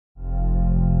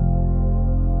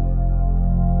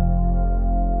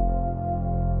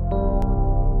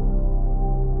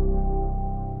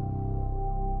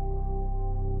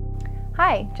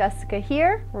Hi, Jessica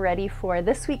here, ready for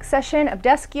this week's session of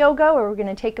desk yoga, where we're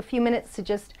going to take a few minutes to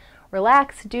just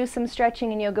relax, do some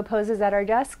stretching and yoga poses at our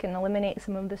desk and eliminate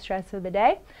some of the stress of the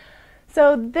day.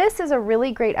 So this is a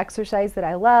really great exercise that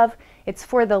I love. It's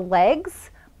for the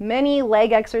legs. Many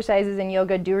leg exercises in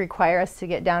yoga do require us to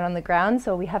get down on the ground,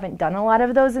 so we haven't done a lot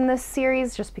of those in this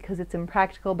series just because it's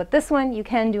impractical, but this one you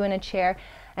can do in a chair,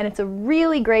 and it's a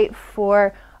really great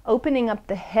for opening up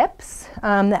the hips,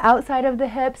 the outside of the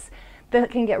hips. That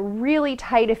can get really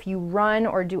tight if you run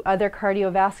or do other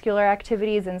cardiovascular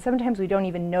activities, and sometimes we don't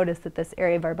even notice that this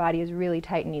area of our body is really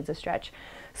tight and needs a stretch.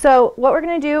 So what we're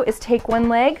going to do is take one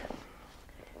leg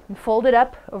and fold it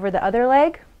up over the other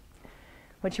leg.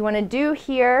 What you want to do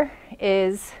here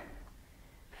is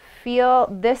feel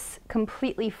this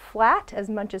completely flat as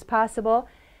much as possible,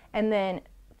 and then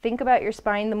think about your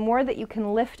spine. The more that you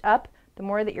can lift up, the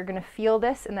more that you're going to feel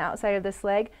this in the outside of this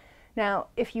leg. Now,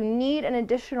 if you need an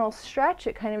additional stretch,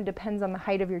 it kind of depends on the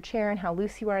height of your chair and how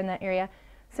loose you are in that area.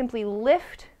 Simply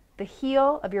lift the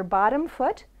heel of your bottom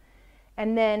foot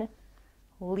and then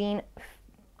lean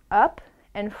up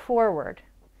and forward.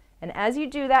 And as you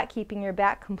do that, keeping your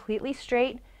back completely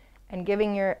straight and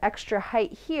giving your extra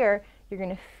height here, you're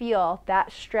going to feel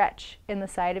that stretch in the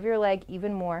side of your leg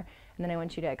even more. And then I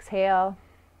want you to exhale.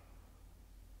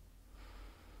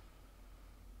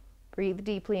 Breathe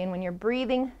deeply, and when you're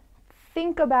breathing,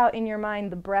 think about in your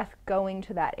mind the breath going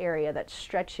to that area that's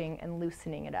stretching and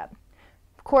loosening it up.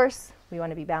 Of course, we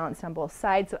want to be balanced on both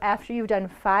sides, so after you've done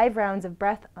 5 rounds of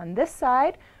breath on this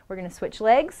side, we're going to switch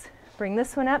legs, bring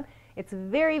this one up. It's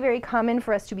very, very common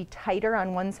for us to be tighter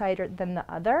on one side than the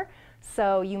other,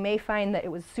 so you may find that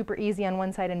it was super easy on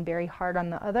one side and very hard on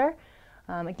the other.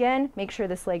 Again, make sure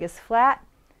this leg is flat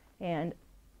and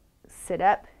sit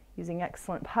up using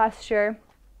excellent posture.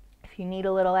 If you need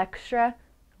a little extra,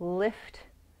 lift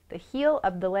the heel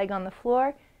of the leg on the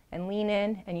floor and lean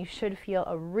in, and you should feel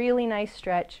a really nice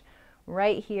stretch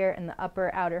right here in the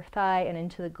upper outer thigh and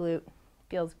into the glute.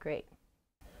 Feels great.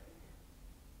 You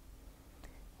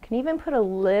can even put a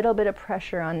little bit of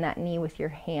pressure on that knee with your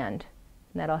hand,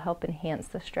 and that'll help enhance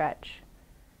the stretch.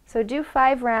 So do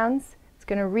 5 rounds. It's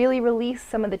going to really release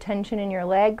some of the tension in your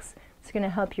legs. It's going to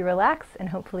help you relax and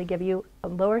hopefully give you a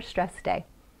lower stress day.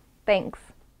 Thanks.